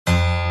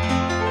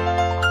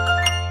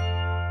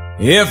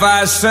if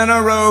I sent a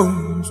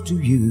rose to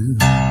you.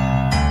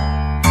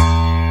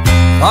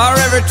 For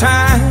every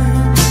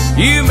time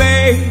you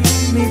made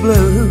me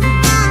blue,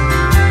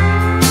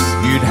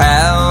 you'd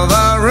have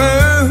a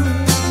room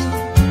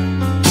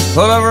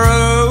full of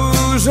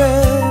roses.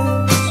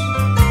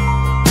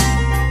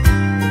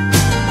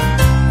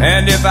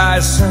 And if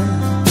I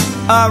sent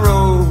a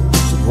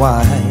rose of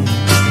white,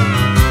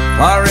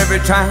 for every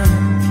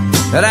time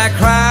that I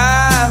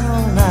cried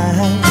all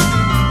night,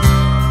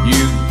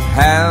 you'd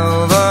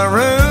have a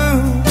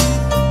room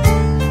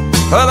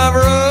full of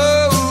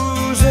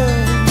roses.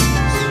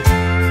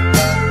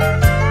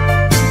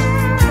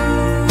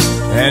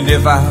 And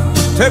if I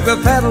took the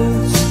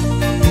petals,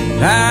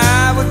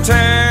 I would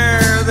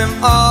tear them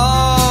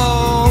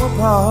all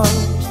apart.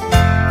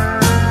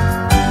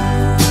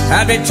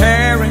 I'd be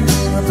tearing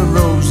up the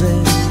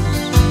roses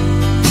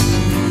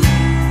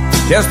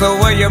just the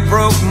way you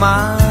broke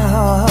my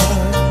heart.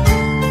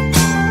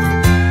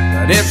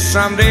 But if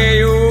someday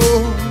you're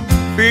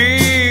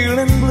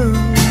feeling blue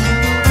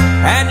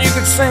and you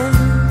could send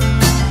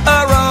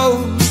a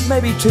rose,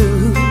 maybe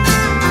two,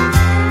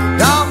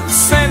 don't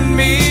send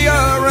me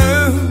a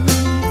room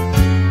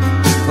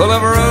full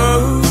of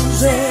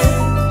roses,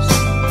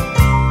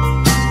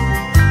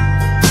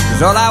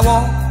 'cause all I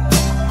want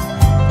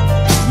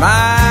is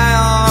my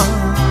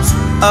arms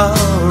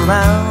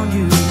around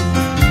you.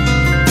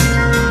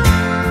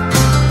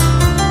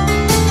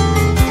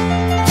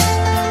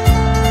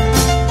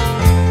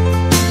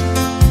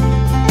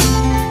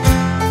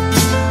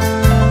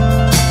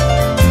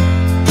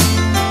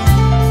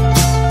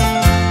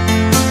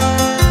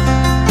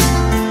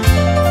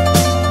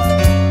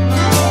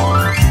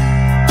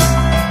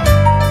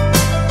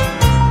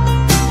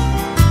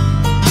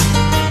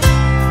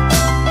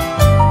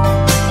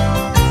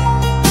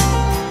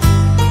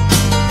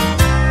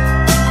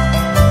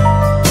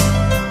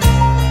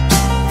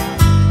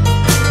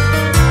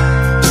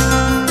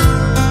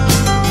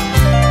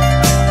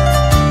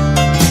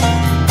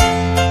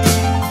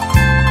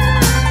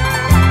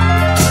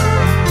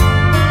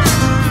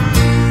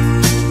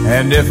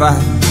 And if I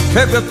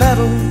took the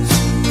petals,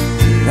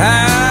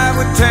 I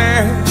would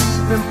tear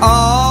them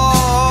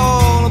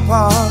all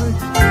apart.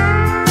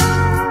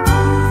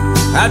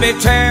 I'd be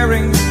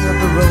tearing up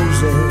the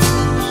roses,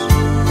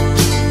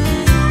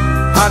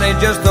 honey,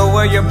 just the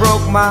way you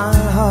broke my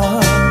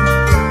heart.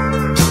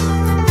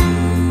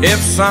 If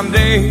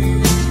someday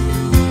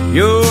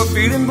you're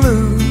feeling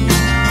blue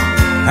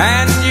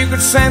and you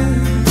could send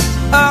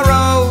a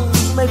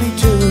rose, maybe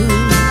two,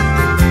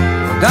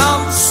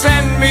 don't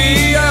send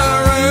me a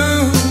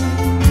room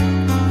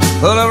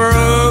full of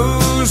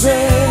roses,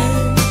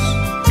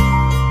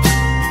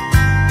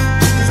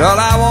 'cause all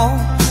I want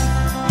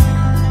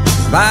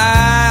is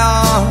my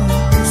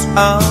arms